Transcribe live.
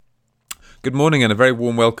Good morning and a very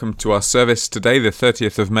warm welcome to our service today, the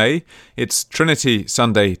 30th of May. It's Trinity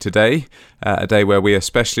Sunday today, a day where we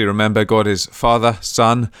especially remember God is Father,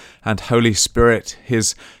 Son and Holy Spirit,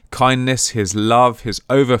 His kindness, His love, His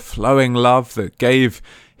overflowing love that gave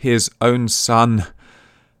His own Son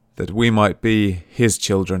that we might be His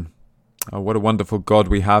children. Oh, what a wonderful God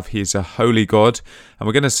we have. He's a holy God. And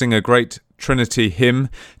we're going to sing a great Trinity hymn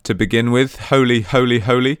to begin with. Holy, holy,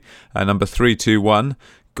 holy. Number 321.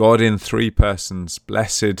 God in three persons,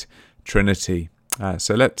 blessed Trinity.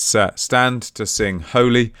 So let's stand to sing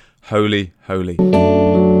Holy, Holy, Holy.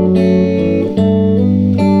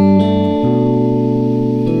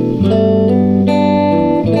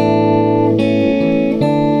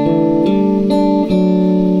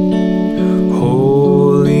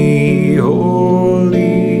 Holy,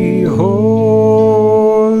 holy, holy,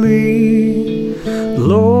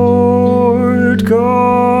 Lord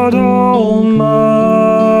God Almighty.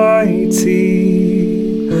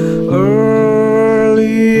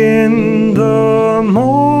 Early in the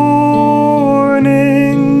morning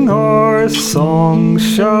our song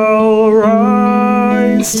shall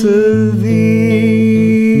rise to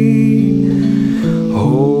Thee.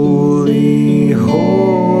 Holy,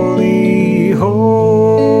 holy,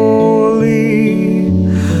 holy,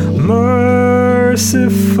 merciful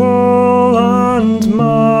and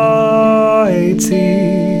mighty,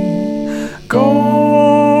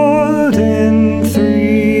 God in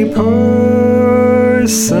three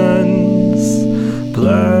persons,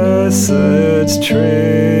 blessed Trinity.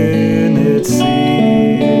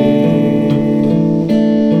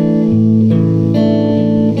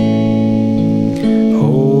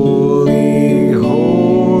 Holy,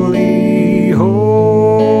 holy, holy,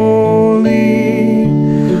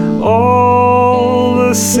 all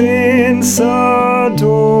the saints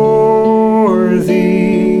adore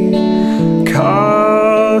Thee,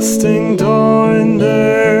 casting down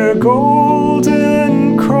their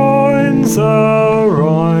golden crowns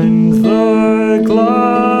around the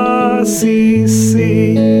glassy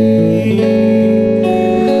sea.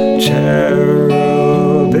 Cherubim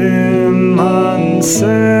and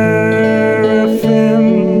seraphim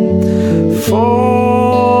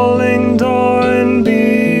falling down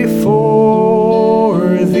before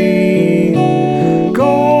Thee,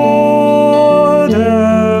 God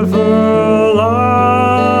everlasting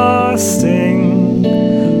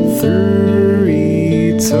through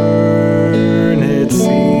eternity.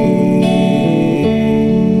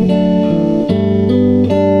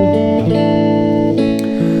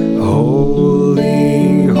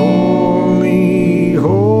 Holy, holy,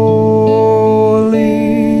 holy,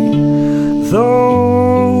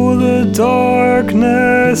 though the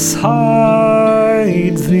darkness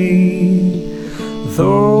hide Thee,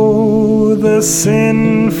 though the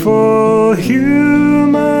sinful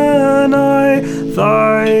human eye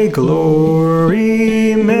Thy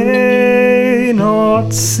glory may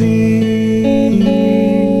not see,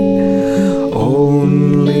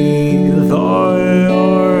 only Thou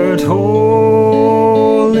art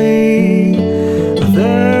holy,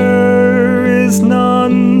 there is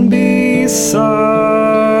none beside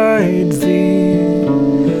Thee,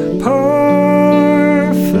 perfect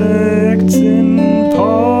in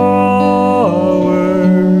power,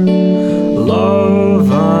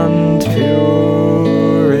 love and purity.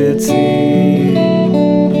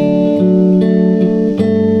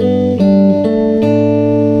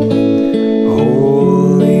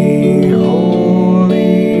 Holy,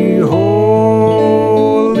 holy, holy,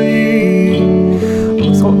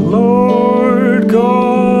 Lord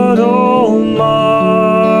God Almighty,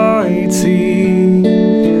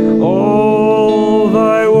 all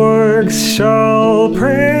Thy works shall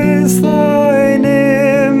praise Thy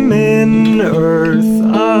name in earth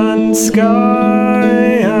and sky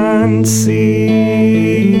and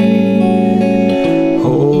sea.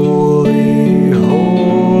 Holy,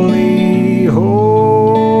 holy,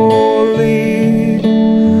 holy,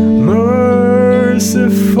 merciful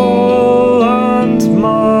and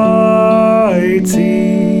mighty,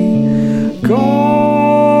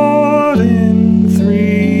 God in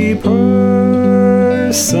three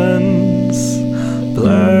persons,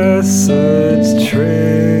 blessed Trinity.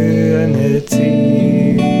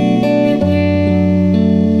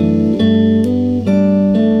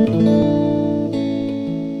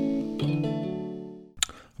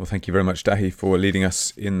 Well, thank you very much, Dahi, for leading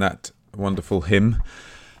us in that wonderful hymn.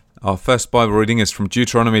 Our first Bible reading is from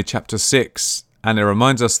Deuteronomy chapter 6, and it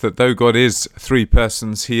reminds us that though God is three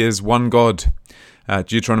persons, He is one God.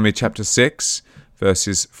 Deuteronomy chapter 6,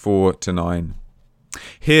 verses 4 to 9.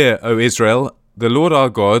 Hear, O Israel, the Lord our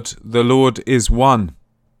God, the Lord is one.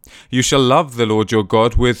 You shall love the Lord your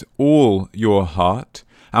God with all your heart,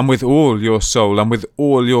 and with all your soul, and with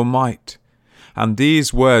all your might. And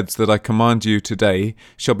these words that I command you today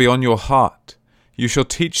shall be on your heart. You shall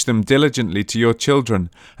teach them diligently to your children,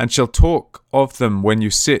 and shall talk of them when you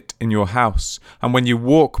sit in your house, and when you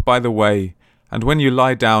walk by the way, and when you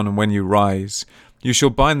lie down, and when you rise. You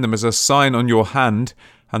shall bind them as a sign on your hand,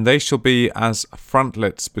 and they shall be as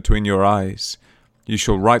frontlets between your eyes. You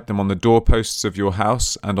shall write them on the doorposts of your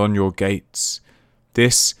house and on your gates.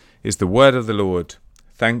 This is the word of the Lord.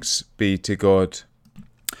 Thanks be to God.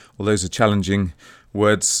 Well, those are challenging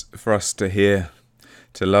words for us to hear.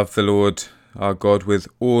 To love the Lord our God with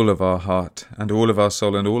all of our heart and all of our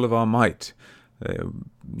soul and all of our might.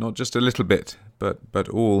 Not just a little bit, but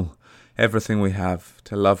all, everything we have,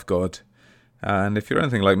 to love God. And if you're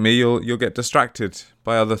anything like me, you'll get distracted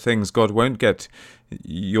by other things. God won't get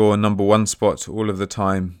your number one spot all of the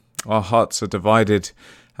time. Our hearts are divided,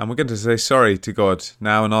 and we're going to say sorry to God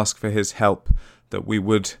now and ask for his help that we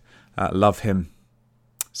would love him.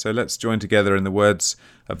 So let's join together in the words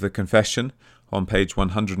of the confession on page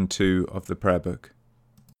 102 of the prayer book.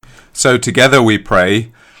 So together we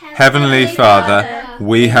pray, Heavenly Father,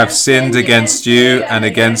 we have sinned against you and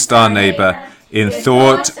against our neighbour, in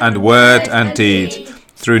thought and word and deed,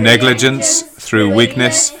 through negligence, through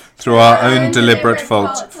weakness, through our own deliberate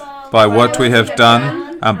fault, by what we have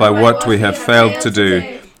done and by what we have failed to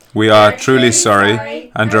do. We are truly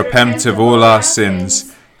sorry and repent of all our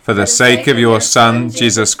sins. For the sake of your Son,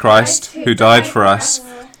 Jesus Christ, who died for us,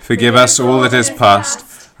 forgive us all that is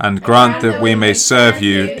past, and grant that we may serve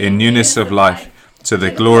you in newness of life, to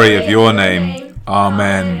the glory of your name.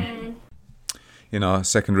 Amen. In our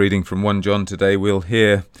second reading from 1 John today, we'll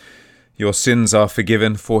hear, your sins are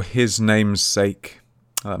forgiven for his name's sake.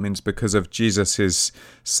 That means because of Jesus'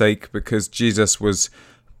 sake, because Jesus was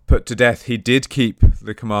put to death. He did keep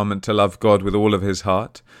the commandment to love God with all of his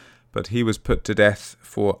heart, but he was put to death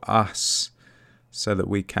for us so that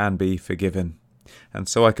we can be forgiven. And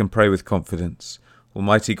so I can pray with confidence.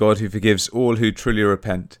 Almighty God, who forgives all who truly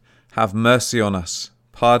repent, have mercy on us,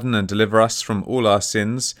 pardon and deliver us from all our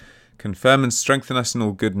sins, confirm and strengthen us in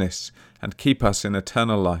all goodness, and keep us in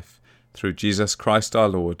eternal life. Through Jesus Christ our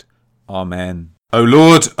Lord. Amen. O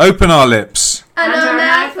Lord, open our lips, and our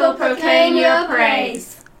mouth will proclaim your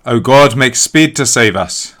praise. O God, make speed to save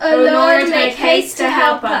us. O Lord, make haste to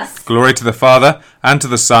help us. Glory to the Father, and to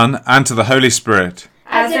the Son, and to the Holy Spirit.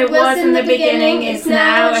 As it was in the beginning, is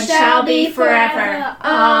now, and shall be forever.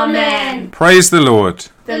 Amen. Praise the Lord.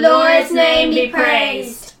 The Lord's name be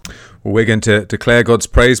praised. Well, we're going to declare God's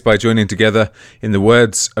praise by joining together in the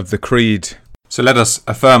words of the Creed. So let us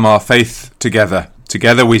affirm our faith together.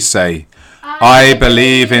 Together we say, I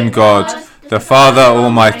believe in God, the Father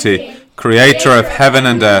Almighty, creator of heaven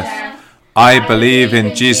and earth. I believe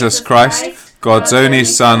in Jesus Christ, God's only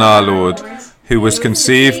Son, our Lord, who was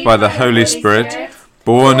conceived by the Holy Spirit,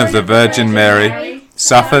 born of the Virgin Mary,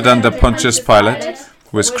 suffered under Pontius Pilate,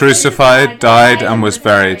 was crucified, died, and was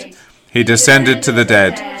buried. He descended to the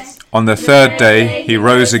dead. On the third day he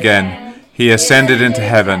rose again. He ascended into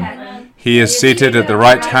heaven. He is seated at the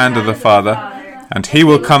right hand of the Father, and he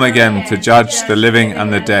will come again to judge the living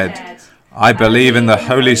and the dead. I believe in the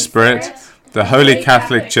Holy Spirit, the Holy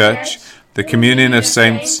Catholic Church, the communion of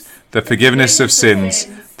saints, the forgiveness of sins,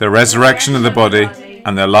 the resurrection of the body,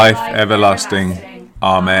 and the life everlasting.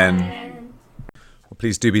 Amen. Well,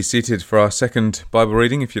 please do be seated for our second Bible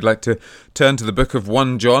reading. If you'd like to turn to the book of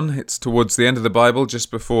 1 John, it's towards the end of the Bible,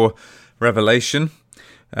 just before Revelation.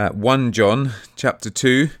 1 John, chapter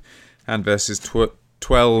 2, and verses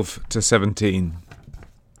 12 to 17.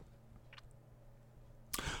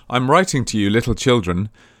 I'm writing to you, little children,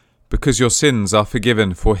 because your sins are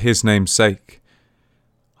forgiven for his name's sake.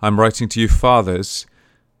 I'm writing to you, fathers,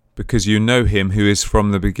 because you know him who is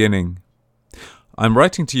from the beginning. I'm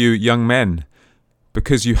writing to you, young men,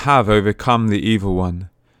 because you have overcome the evil one.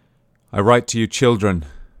 I write to you, children,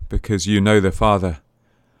 because you know the Father.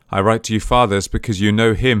 I write to you, fathers, because you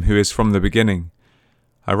know him who is from the beginning.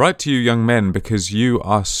 I write to you, young men, because you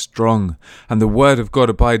are strong, and the word of God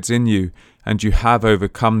abides in you, and you have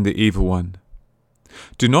overcome the evil one.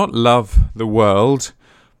 Do not love the world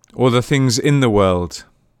or the things in the world.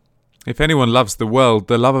 If anyone loves the world,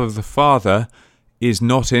 the love of the Father is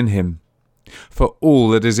not in him. For all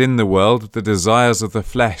that is in the world, the desires of the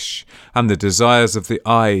flesh, and the desires of the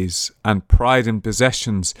eyes, and pride in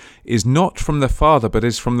possessions, is not from the Father, but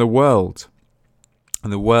is from the world.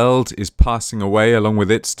 And the world is passing away along with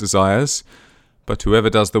its desires, but whoever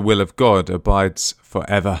does the will of God abides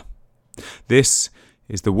forever. This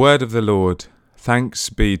is the word of the Lord. Thanks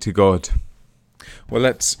be to God. Well,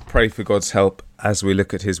 let's pray for God's help as we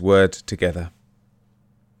look at his word together.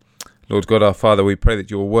 Lord God our Father, we pray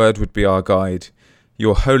that your word would be our guide,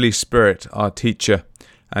 your Holy Spirit our teacher,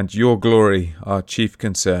 and your glory our chief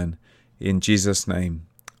concern. In Jesus' name,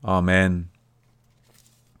 Amen.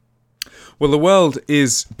 Well, the world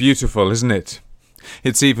is beautiful, isn't it?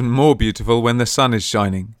 It's even more beautiful when the sun is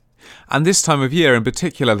shining. And this time of year in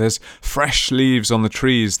particular, there's fresh leaves on the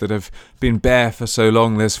trees that have been bare for so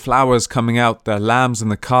long. There's flowers coming out, the lambs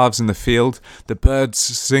and the calves in the field, the birds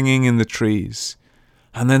singing in the trees.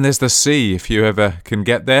 And then there's the sea, if you ever can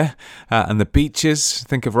get there, and the beaches.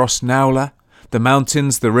 Think of Rosnaula, the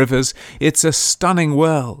mountains, the rivers. It's a stunning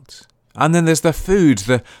world. And then there's the food,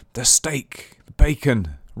 the steak, the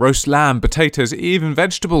bacon, roast lamb, potatoes, even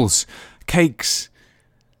vegetables, cakes.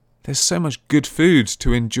 There's so much good food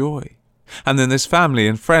to enjoy. And then there's family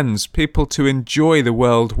and friends, people to enjoy the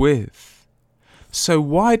world with. So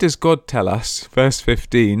why does God tell us, verse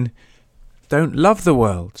 15, don't love the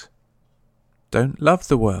world? Don't love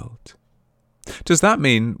the world. Does that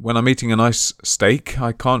mean when I'm eating a nice steak,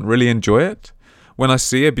 I can't really enjoy it? When I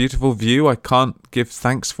see a beautiful view, I can't give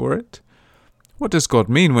thanks for it? What does God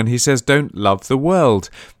mean when he says don't love the world?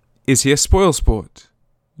 Is he a spoilsport?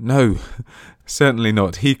 No, certainly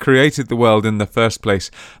not. He created the world in the first place,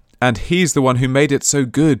 and he's the one who made it so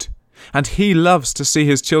good. And he loves to see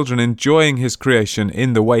his children enjoying his creation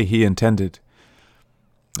in the way he intended.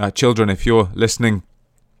 Children, if you're listening,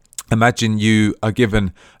 imagine you are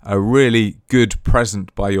given a really good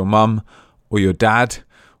present by your mum or your dad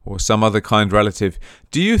or some other kind relative.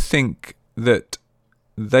 Do you think that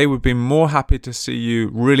they would be more happy to see you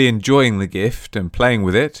really enjoying the gift and playing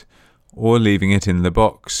with it, or leaving it in the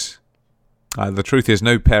box? The truth is,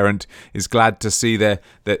 no parent is glad to see the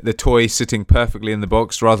toy sitting perfectly in the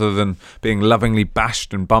box rather than being lovingly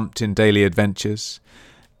bashed and bumped in daily adventures.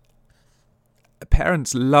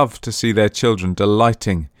 Parents love to see their children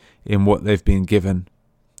delighting in what they've been given.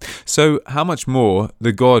 So how much more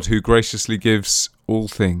the God who graciously gives all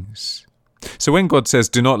things? So when God says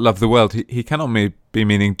do not love the world, he cannot be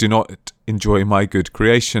meaning do not enjoy my good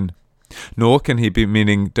creation. Nor can he be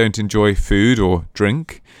meaning don't enjoy food or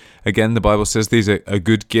drink. Again, the Bible says these are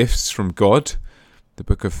good gifts from God. The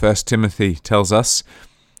book of 1 Timothy tells us,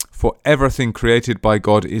 for everything created by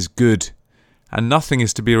God is good, and nothing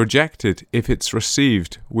is to be rejected if it's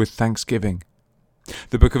received with thanksgiving.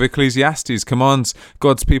 The book of Ecclesiastes commands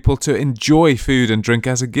God's people to enjoy food and drink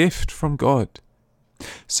as a gift from God.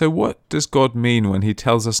 So what does God mean when he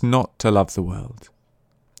tells us not to love the world?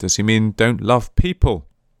 Does he mean don't love people?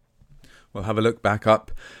 We'll have a look back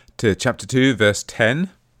up to chapter 2, verse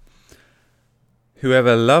 10.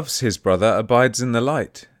 Whoever loves his brother abides in the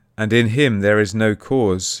light, and in him there is no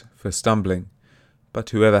cause for stumbling.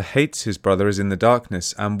 But whoever hates his brother is in the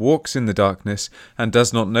darkness, and walks in the darkness, and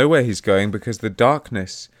does not know where he's going, because the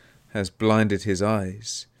darkness has blinded his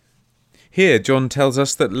eyes. Here, John tells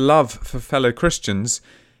us that love for fellow Christians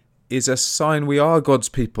is a sign we are God's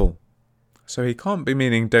people. So he can't be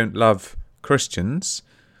meaning don't love Christians.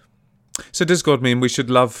 So does God mean we should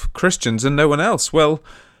love Christians and no one else? Well,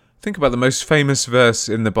 think about the most famous verse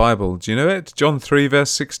in the Bible. Do you know it? John 3,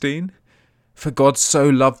 verse 16. For God so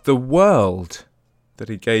loved the world that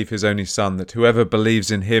he gave his only Son, that whoever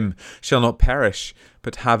believes in him shall not perish,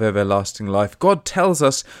 but have everlasting life. God tells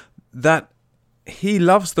us that he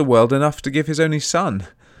loves the world enough to give his only Son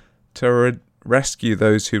to rescue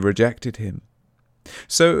those who rejected him.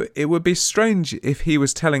 So it would be strange if he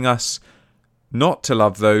was telling us not to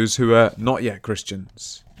love those who are not yet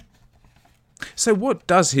Christians. So what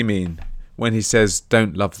does he mean when he says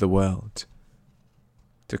don't love the world?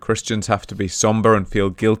 Do Christians have to be somber and feel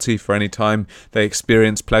guilty for any time they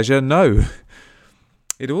experience pleasure? No.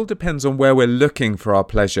 It all depends on where we're looking for our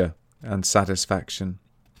pleasure and satisfaction.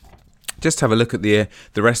 Just have a look at the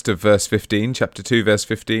rest of verse 15, chapter 2, verse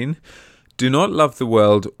 15. Do not love the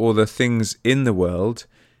world or the things in the world.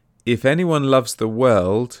 If anyone loves the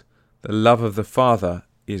world, the love of the Father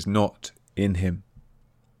is not in him.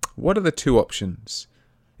 What are the two options?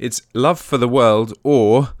 It's love for the world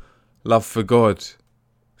or love for God.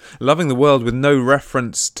 Loving the world with no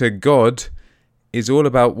reference to God is all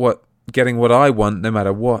about getting what I want no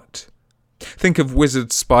matter what. Think of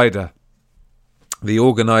Wizard Spider, the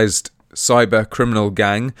organised cyber criminal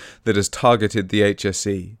gang that has targeted the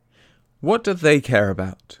HSE. What do they care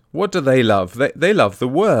about? What do they love? They love the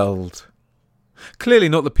world. Clearly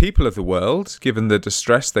not the people of the world, given the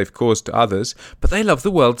distress they've caused to others, but they love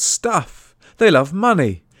the world's stuff. They love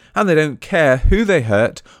money, and they don't care who they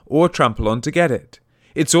hurt or trample on to get it.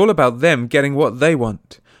 It's all about them getting what they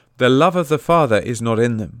want. The love of the Father is not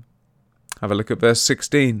in them. Have a look at verse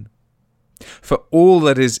 16. For all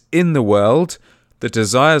that is in the world, The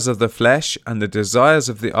desires of the flesh and the desires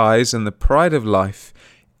of the eyes and the pride of life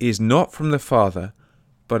is not from the Father,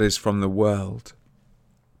 but is from the world.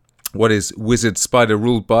 What is Wizard Spider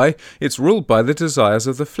ruled by? It's ruled by the desires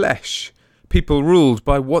of the flesh. People ruled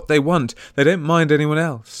by what they want. They don't mind anyone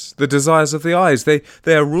else. The desires of the eyes. They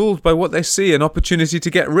are ruled by what they see, an opportunity to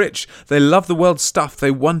get rich. They love the world's stuff.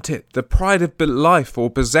 They want it. The pride of life or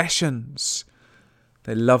possessions.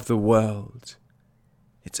 They love the world.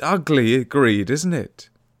 It's ugly greed, isn't it?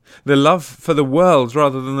 The love for the world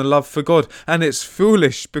rather than the love for God. And it's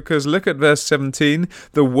foolish because look at verse 17.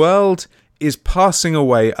 The world is passing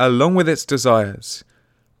away along with its desires.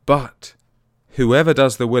 But whoever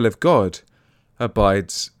does the will of God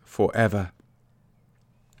abides forever.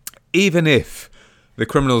 Even if the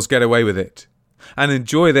criminals get away with it and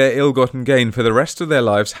enjoy their ill-gotten gain for the rest of their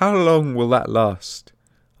lives, how long will that last?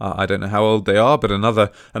 I don't know how old they are, but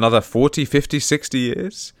another 40, 50, 60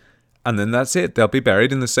 years. And then that's it. They'll be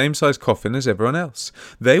buried in the same size coffin as everyone else.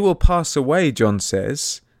 They will pass away, John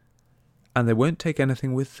says, and they won't take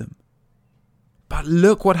anything with them. But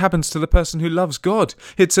look what happens to the person who loves God.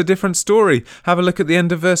 It's a different story. Have a look at the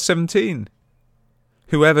end of verse 17.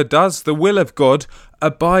 Whoever does the will of God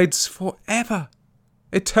abides forever.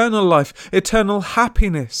 Eternal life, eternal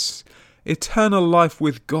happiness, eternal life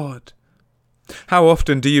with God. How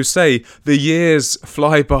often do you say, the years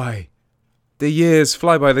fly by? The years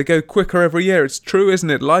fly by. They go quicker every year. It's true, isn't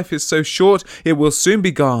it? Life is so short, it will soon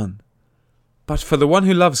be gone. But for the one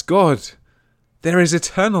who loves God, there is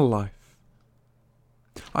eternal life.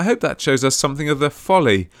 I hope that shows us something of the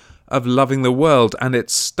folly of loving the world and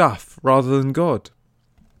its stuff rather than God.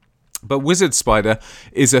 But Wizard Spider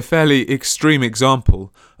is a fairly extreme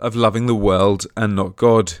example of loving the world and not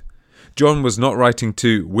God. John was not writing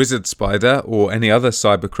to Wizard Spider or any other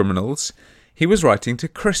cyber criminals. He was writing to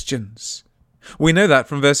Christians. We know that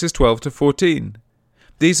from verses 12 to 14.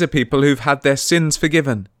 These are people who've had their sins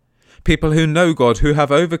forgiven. People who know God, who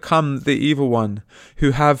have overcome the evil one,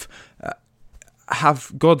 who have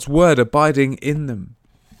God's word abiding in them.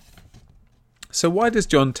 So why does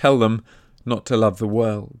John tell them not to love the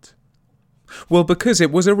world? Well, because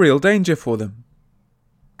it was a real danger for them.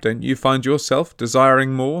 Don't you find yourself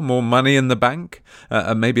desiring more money in the bank,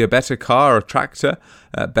 maybe a better car, a tractor,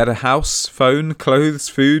 a better house, phone, clothes,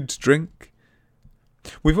 food, drink?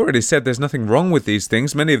 We've already said there's nothing wrong with these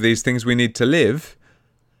things. Many of these things we need to live.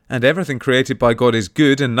 And everything created by God is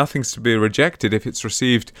good and nothing's to be rejected if it's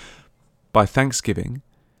received by thanksgiving.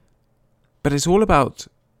 But it's all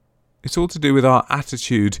to do with our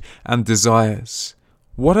attitude and desires.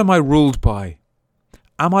 What am I ruled by?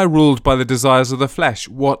 Am I ruled by the desires of the flesh,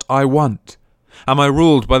 what I want? Am I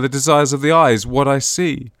ruled by the desires of the eyes, what I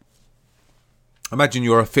see? Imagine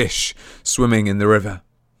you're a fish swimming in the river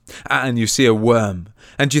and you see a worm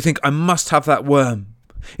and you think, I must have that worm.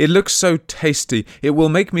 It looks so tasty. It will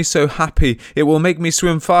make me so happy. It will make me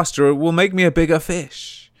swim faster. It will make me a bigger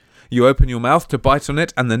fish. You open your mouth to bite on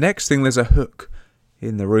it, and the next thing there's a hook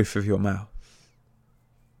in the roof of your mouth.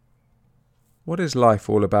 What is life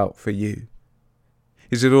all about for you?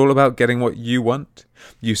 Is it all about getting what you want?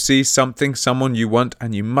 You see something, someone you want,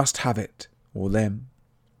 and you must have it, or them.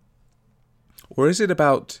 Or is it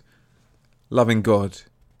about loving God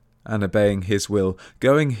and obeying His will,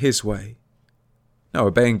 going His way? Now,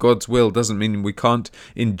 obeying God's will doesn't mean we can't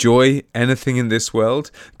enjoy anything in this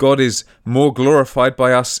world. God is more glorified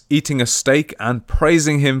by us eating a steak and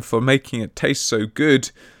praising Him for making it taste so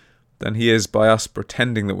good than He is by us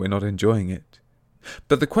pretending that we're not enjoying it.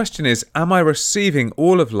 But the question is, am I receiving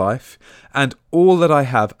all of life and all that I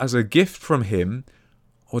have as a gift from Him,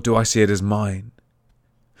 or do I see it as mine?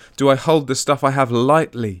 Do I hold the stuff I have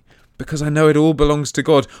lightly because I know it all belongs to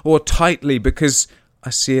God, or tightly because I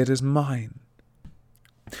see it as mine?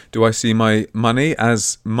 Do I see my money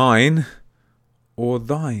as mine or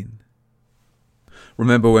thine?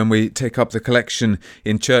 Remember when we take up the collection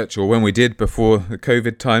in church, or when we did before the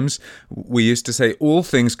COVID times, we used to say, all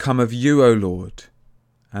things come of you, O Lord,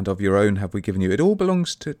 and of your own have we given you. It all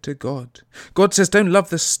belongs to God. God says, don't love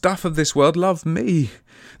the stuff of this world, love me.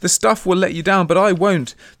 The stuff will let you down, but I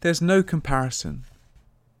won't. There's no comparison.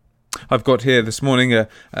 I've got here this morning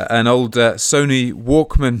an old Sony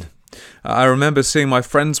Walkman. I remember seeing my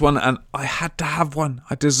friend's one and I had to have one.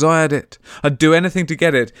 I desired it. I'd do anything to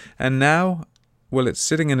get it. And now, well, it's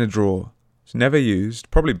sitting in a drawer. It's never used.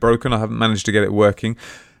 Probably broken. I haven't managed to get it working.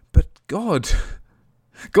 But God,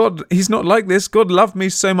 He's not like this. God loved me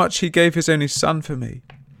so much He gave His only Son for me.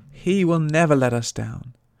 He will never let us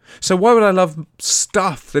down. So why would I love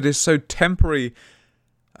stuff that is so temporary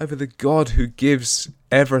over the God who gives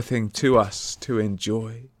everything to us to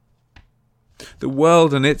enjoy? The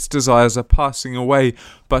world and its desires are passing away,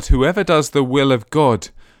 but whoever does the will of God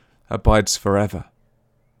abides forever.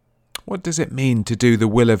 What does it mean to do the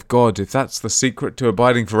will of God? If that's the secret to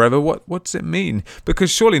abiding forever, what does it mean? Because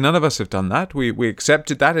surely none of us have done that. We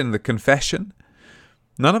accepted that in the confession.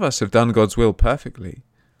 None of us have done God's will perfectly.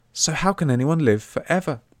 So how can anyone live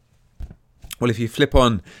forever? Well, if you flip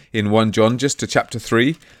on in 1 John just to chapter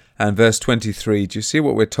 3 and verse 23, do you see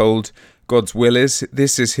what we're told God's will is?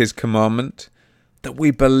 This is his commandment, that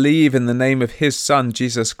we believe in the name of his Son,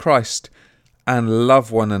 Jesus Christ, and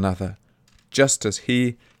love one another, just as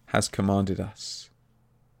he has commanded us.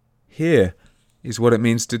 Here is what it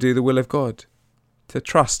means to do the will of God, to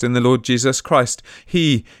trust in the Lord Jesus Christ.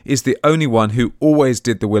 He is the only one who always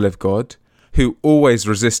did the will of God, who always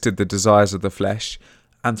resisted the desires of the flesh,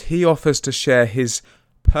 and he offers to share his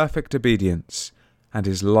perfect obedience and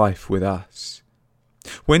his life with us.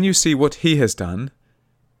 When you see what he has done,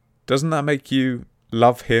 doesn't that make you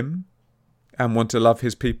love him and want to love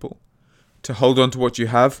his people? To hold on to what you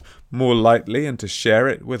have more lightly and to share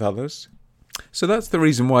it with others? So that's the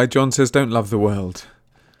reason why John says don't love the world.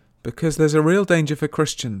 Because there's a real danger for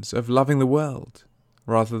Christians of loving the world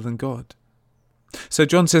rather than God. So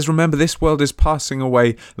John says, remember, this world is passing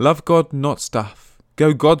away. Love God, not stuff.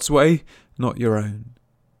 Go God's way, not your own.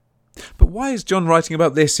 But why is John writing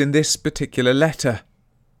about this in this particular letter?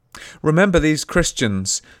 Remember, these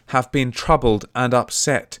Christians have been troubled and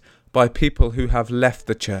upset by people who have left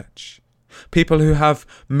the church. People who have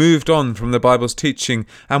moved on from the Bible's teaching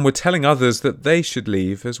and were telling others that they should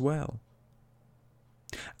leave as well.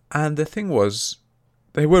 And the thing was,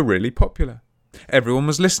 they were really popular. Everyone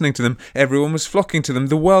was listening to them. Everyone was flocking to them.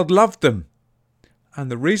 The world loved them. And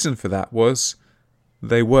the reason for that was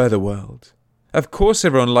they were the world. Of course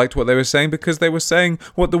everyone liked what they were saying because they were saying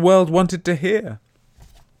what the world wanted to hear.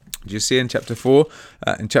 Do you see in chapter 4?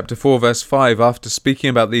 In chapter 4, verse 5, after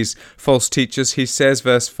speaking about these false teachers, he says,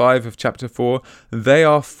 verse 5 of chapter 4, they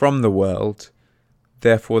are from the world,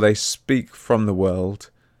 therefore they speak from the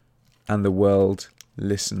world, and the world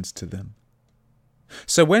listens to them.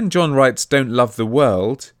 So when John writes, don't love the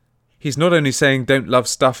world, he's not only saying don't love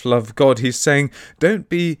stuff, love God. He's saying don't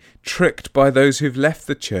be tricked by those who've left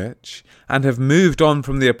the church and have moved on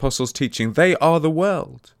from the apostles' teaching. They are the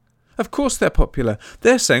world. Of course they're popular.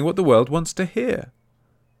 They're saying what the world wants to hear.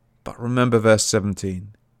 But remember verse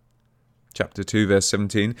 17. Chapter 2, verse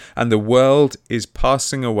 17. And the world is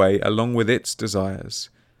passing away along with its desires.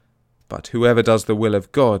 But whoever does the will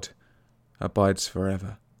of God abides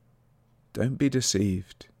forever. Don't be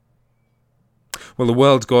deceived. Well, the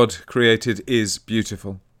world God created is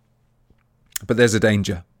beautiful. But there's a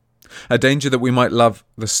danger. A danger that we might love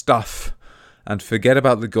the stuff and forget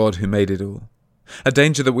about the God who made it all. A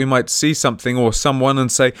danger that we might see something or someone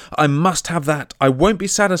and say, I must have that. I won't be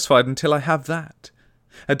satisfied until I have that.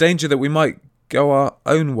 A danger that we might go our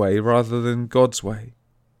own way rather than God's way.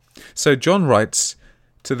 So John writes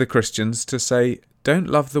to the Christians to say, don't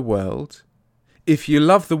love the world. If you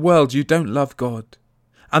love the world, you don't love God.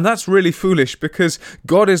 And that's really foolish because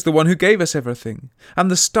God is the one who gave us everything.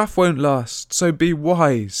 And the stuff won't last, so be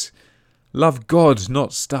wise. Love God,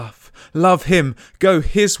 not stuff. Love him. Go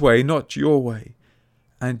his way, not your way.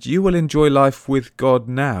 And you will enjoy life with God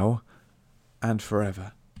now and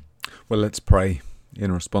forever. Well, let's pray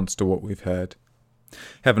in response to what we've heard.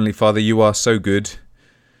 Heavenly Father, you are so good.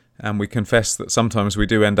 And we confess that sometimes we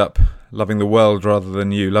do end up loving the world rather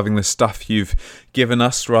than you, loving the stuff you've given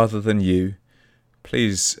us rather than you.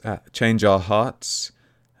 Please change our hearts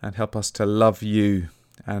and help us to love you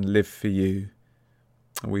and live for you.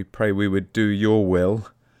 We pray we would do your will,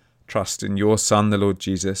 trust in your Son, the Lord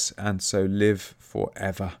Jesus, and so live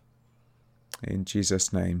forever. In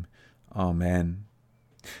Jesus' name, Amen.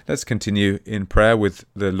 Let's continue in prayer with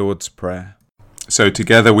the Lord's Prayer. So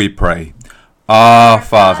together we pray. Our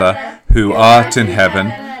Father, who art in heaven,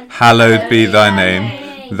 hallowed be thy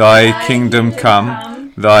name. Thy kingdom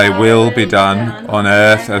come, thy will be done, on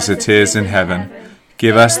earth as it is in heaven.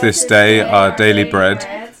 Give us this day our daily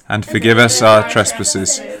bread, and forgive us our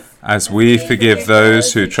trespasses, as we forgive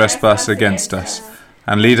those who trespass against us.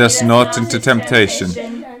 And lead us not into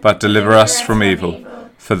temptation, but deliver us from evil.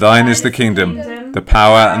 For thine is the kingdom, the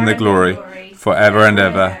power and the glory, forever and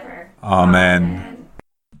ever. Amen.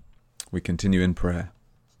 We continue in prayer.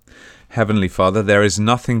 Heavenly Father, there is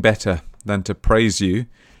nothing better than to praise you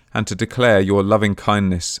and to declare your loving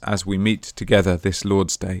kindness as we meet together this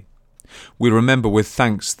Lord's Day. We remember with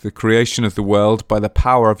thanks the creation of the world by the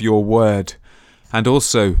power of your word, and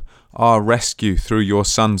also our rescue through your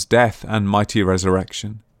Son's death and mighty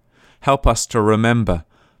resurrection. Help us to remember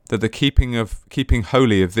that the keeping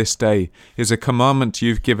holy of this day is a commandment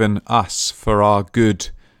you've given us for our good,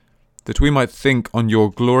 that we might think on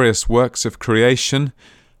your glorious works of creation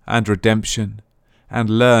and redemption, and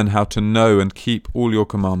learn how to know and keep all your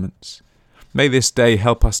commandments. May this day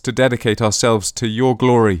help us to dedicate ourselves to your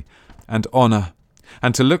glory and honour,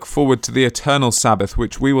 and to look forward to the eternal Sabbath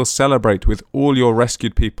which we will celebrate with all your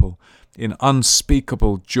rescued people in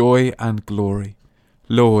unspeakable joy and glory.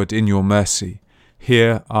 Lord, in your mercy,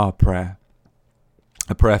 hear our prayer.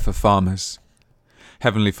 A prayer for farmers.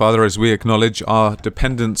 Heavenly Father, as we acknowledge our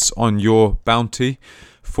dependence on your bounty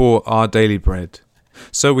for our daily bread,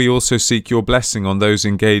 so we also seek your blessing on those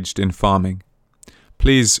engaged in farming.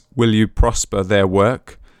 Please will you prosper their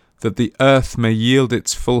work, that the earth may yield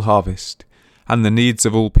its full harvest, and the needs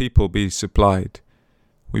of all people be supplied.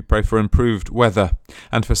 We pray for improved weather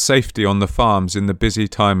and for safety on the farms in the busy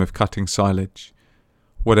time of cutting silage.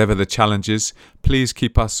 Whatever the challenges, please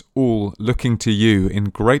keep us all looking to you in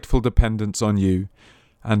grateful dependence on you,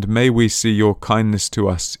 and may we see your kindness to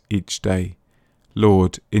us each day.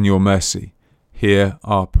 Lord, in your mercy, hear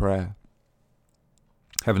our prayer.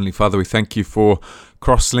 Heavenly Father, we thank you for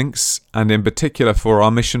Crosslinks, and in particular for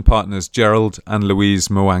our mission partners Gerald and Louise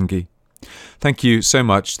Mwangi. Thank you so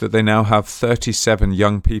much that they now have 37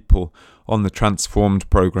 young people on the Transformed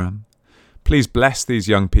programme. Please bless these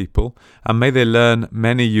young people, and may they learn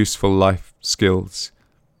many useful life skills.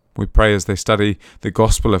 We pray as they study the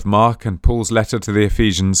Gospel of Mark and Paul's letter to the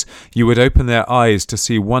Ephesians, you would open their eyes to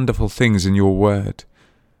see wonderful things in your word.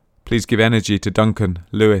 Please give energy to Duncan,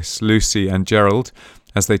 Lewis, Lucy and Gerald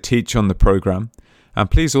as they teach on the programme,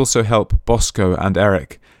 and please also help Bosco and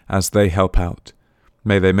Eric as they help out.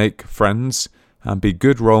 May they make friends and be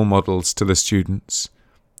good role models to the students.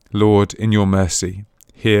 Lord, in your mercy,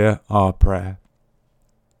 hear our prayer.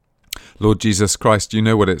 Lord Jesus Christ, you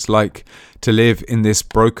know what it's like to live in this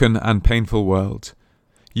broken and painful world.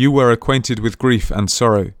 You were acquainted with grief and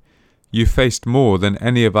sorrow. You faced more than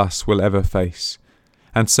any of us will ever face.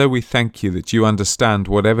 And so we thank you that you understand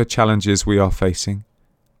whatever challenges we are facing.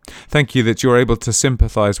 Thank you that you're able to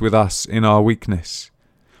sympathize with us in our weakness.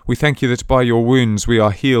 We thank you that by your wounds we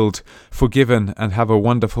are healed, forgiven, and have a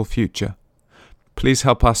wonderful future. Please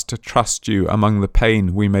help us to trust you among the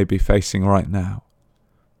pain we may be facing right now.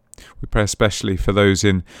 We pray especially for those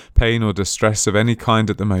in pain or distress of any kind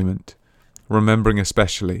at the moment, remembering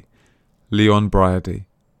especially Leon Briady,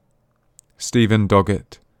 Stephen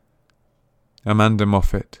Doggett, Amanda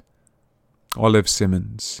Moffat, Olive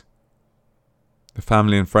Simmons, the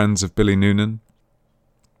family and friends of Billy Noonan,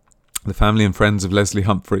 the family and friends of Leslie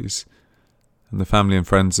Humphreys, and the family and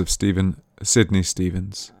friends of Sydney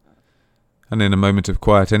Stevens. And in a moment of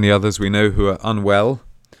quiet, any others we know who are unwell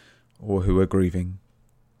or who are grieving.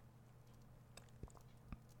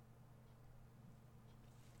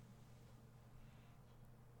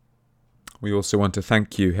 We also want to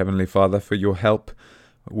thank you, Heavenly Father, for your help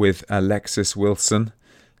with Alexis Wilson,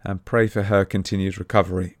 and pray for her continued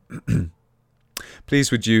recovery.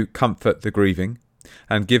 Please would you comfort the grieving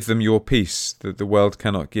and give them your peace that the world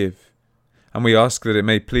cannot give. And we ask that it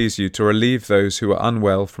may please you to relieve those who are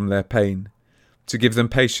unwell from their pain, to give them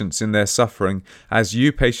patience in their suffering as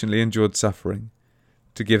you patiently endured suffering,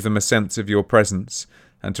 to give them a sense of your presence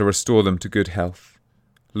and to restore them to good health.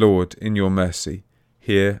 Lord, in your mercy,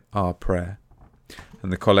 hear our prayer.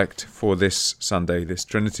 And the collect for this Sunday, this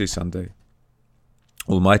Trinity Sunday.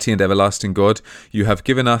 Almighty and everlasting God, you have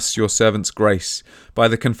given us, your servants, grace, by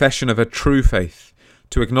the confession of a true faith,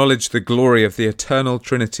 to acknowledge the glory of the eternal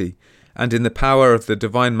Trinity, and in the power of the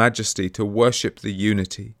divine majesty to worship the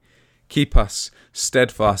unity. Keep us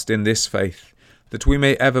steadfast in this faith, that we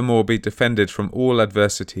may evermore be defended from all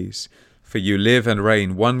adversities. For you live and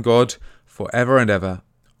reign, one God, for ever and ever.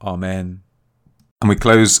 Amen. And we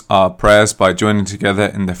close our prayers by joining together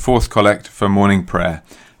in the fourth collect for morning prayer,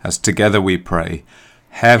 as together we pray.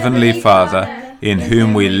 Heavenly Father, in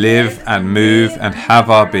whom we live and move and have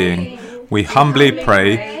our being, we humbly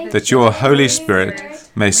pray that your Holy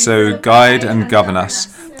Spirit may so guide and govern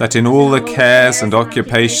us, that in all the cares and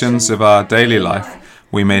occupations of our daily life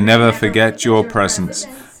we may never forget your presence,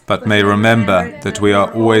 but may remember that we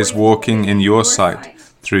are always walking in your sight,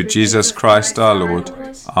 through Jesus Christ our Lord.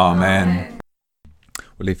 Amen.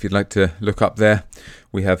 Well, if you'd like to look up there,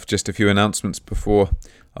 we have just a few announcements before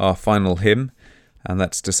our final hymn, and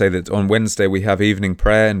that's to say that on Wednesday we have evening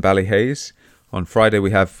prayer in Ballyhaise. On Friday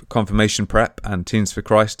we have confirmation prep and Teens for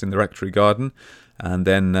Christ in the Rectory Garden, and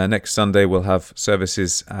then next Sunday we'll have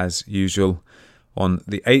services as usual. On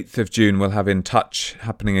the 8th of June we'll have In Touch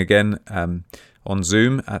happening again on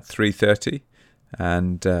Zoom at 3:30,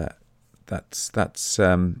 and that's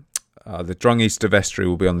the Drong Easter Vestry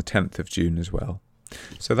will be on the 10th of June as well.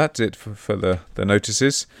 So that's it for the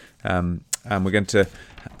notices. And we're going to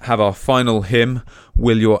have our final hymn,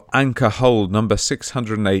 Will Your Anchor Hold, number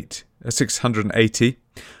 680.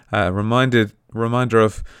 Reminder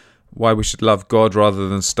of why we should love God rather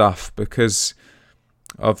than stuff, because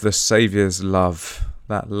of the Saviour's love,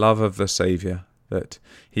 that love of the Saviour that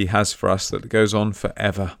he has for us that goes on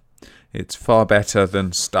forever. It's far better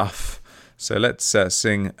than stuff. So let's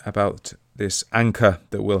sing about this anchor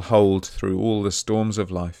that will hold through all the storms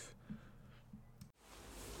of life.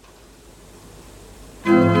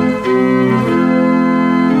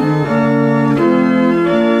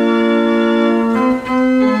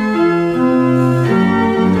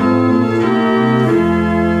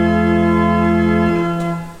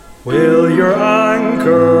 Will your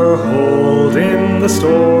anchor hold in the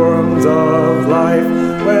storms of life,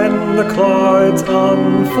 when the clouds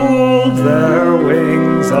unfold their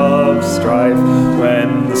wings of strife,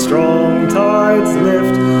 when the strong tides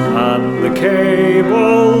lift and the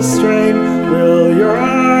cables strain? Will your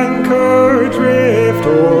anchor drift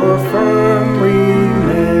or firm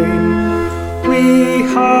remain? We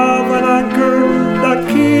have an anchor that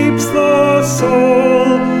keeps the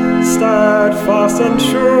soul steadfast and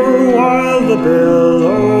sure while the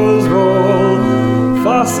billows roll,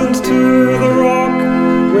 fastened to the rock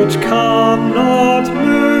which cannot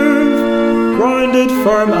move, grounded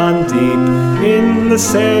firm and deep in the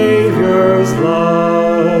Saviour's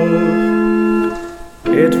love.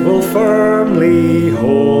 It will firmly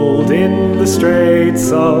hold in the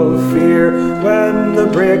straits of fear, when the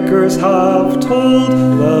breakers have told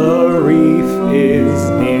the reef is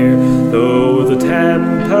near. Though the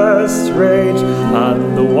tempests rage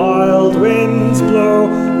and the wild winds blow,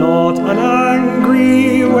 not an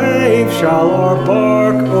angry wave shall our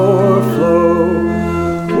bark o'erflow.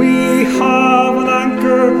 We have an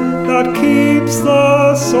anchor that keeps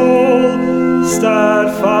the soul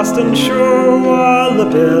steadfast and sure while the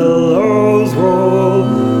billows roll,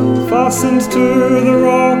 fastened to the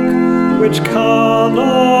rock which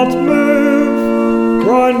cannot move,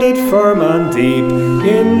 grounded firm and deep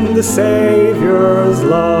in the Saviour's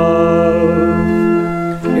love.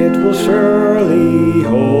 It will surely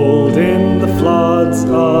hold in the floods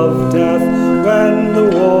of death, when the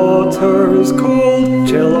waters cold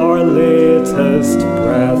chill our latest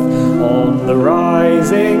breath. On the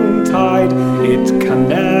rising tide it can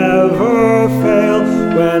never fail,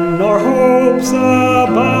 when our hopes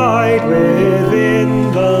abide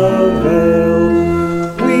within the veil.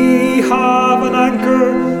 We have an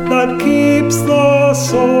anchor that keeps the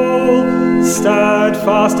soul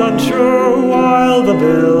steadfast and sure while the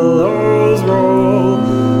billows roll,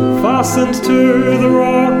 fastened to the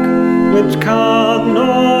rock which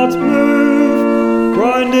cannot move,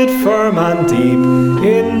 grounded firm and deep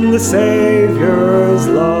in the Saviour's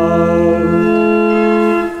love.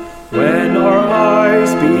 When our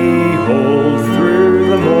eyes behold through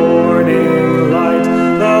the morning light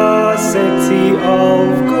the city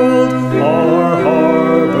of gold, our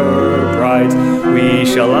harbour bright, we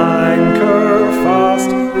shall anchor fast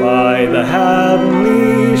by the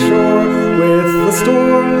heavenly shore, with the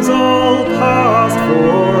storms all past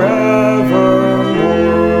forevermore.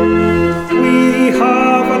 We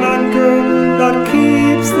have an anchor that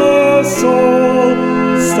keeps the soul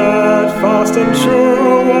steadfast and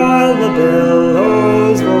sure while the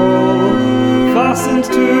billows roll, fastened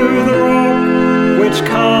to the rock which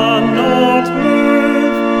cannot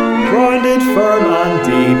move, grounded firm and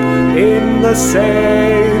deep in the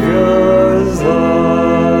Saviour's love.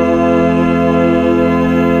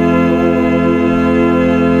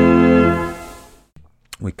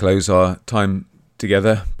 We close our time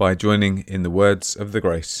together by joining in the words of the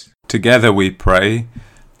grace. Together we pray,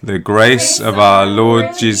 the grace of our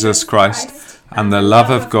Lord Jesus Christ, and the love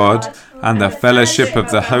of God, and the fellowship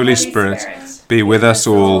of the Holy Spirit be with us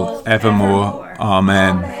all evermore.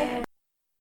 Amen.